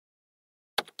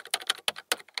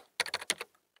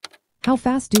How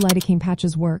fast do lidocaine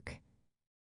patches work?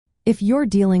 If you're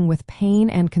dealing with pain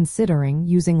and considering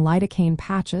using lidocaine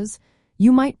patches,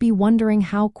 you might be wondering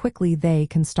how quickly they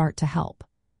can start to help.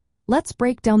 Let's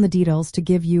break down the details to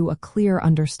give you a clear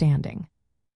understanding.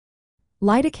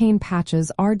 Lidocaine patches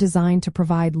are designed to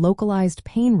provide localized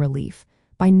pain relief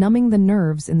by numbing the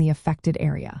nerves in the affected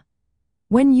area.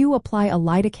 When you apply a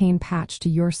lidocaine patch to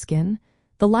your skin,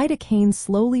 the lidocaine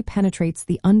slowly penetrates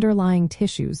the underlying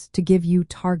tissues to give you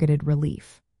targeted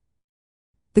relief.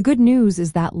 The good news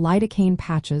is that lidocaine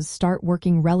patches start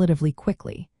working relatively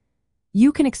quickly.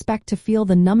 You can expect to feel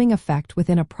the numbing effect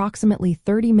within approximately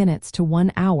 30 minutes to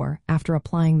 1 hour after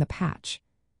applying the patch.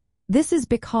 This is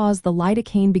because the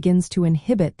lidocaine begins to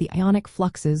inhibit the ionic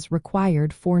fluxes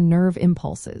required for nerve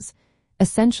impulses,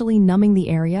 essentially numbing the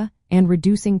area and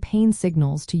reducing pain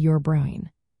signals to your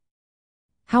brain.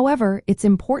 However, it's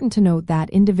important to note that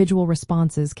individual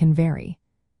responses can vary.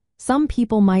 Some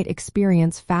people might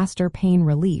experience faster pain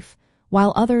relief,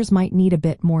 while others might need a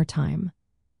bit more time.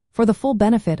 For the full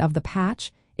benefit of the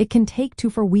patch, it can take 2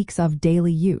 to 4 weeks of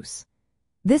daily use.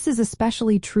 This is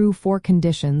especially true for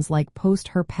conditions like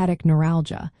post-herpetic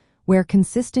neuralgia, where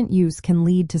consistent use can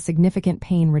lead to significant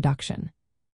pain reduction.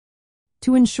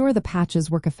 To ensure the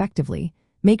patches work effectively,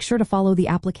 make sure to follow the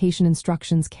application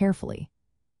instructions carefully.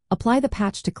 Apply the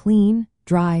patch to clean,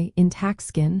 dry, intact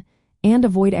skin, and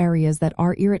avoid areas that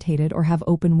are irritated or have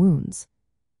open wounds.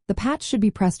 The patch should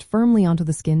be pressed firmly onto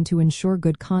the skin to ensure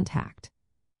good contact.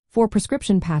 For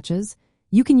prescription patches,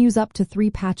 you can use up to 3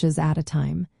 patches at a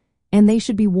time, and they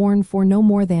should be worn for no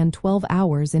more than 12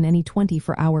 hours in any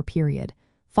 24-hour period,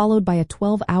 followed by a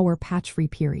 12-hour patch-free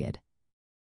period.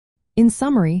 In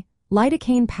summary,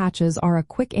 lidocaine patches are a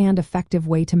quick and effective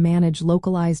way to manage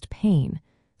localized pain,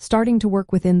 starting to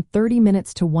work within 30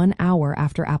 minutes to 1 hour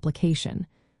after application,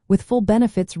 with full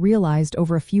benefits realized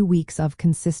over a few weeks of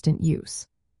consistent use.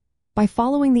 By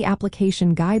following the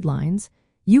application guidelines,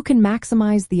 you can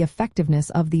maximize the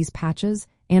effectiveness of these patches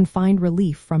and find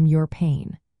relief from your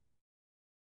pain.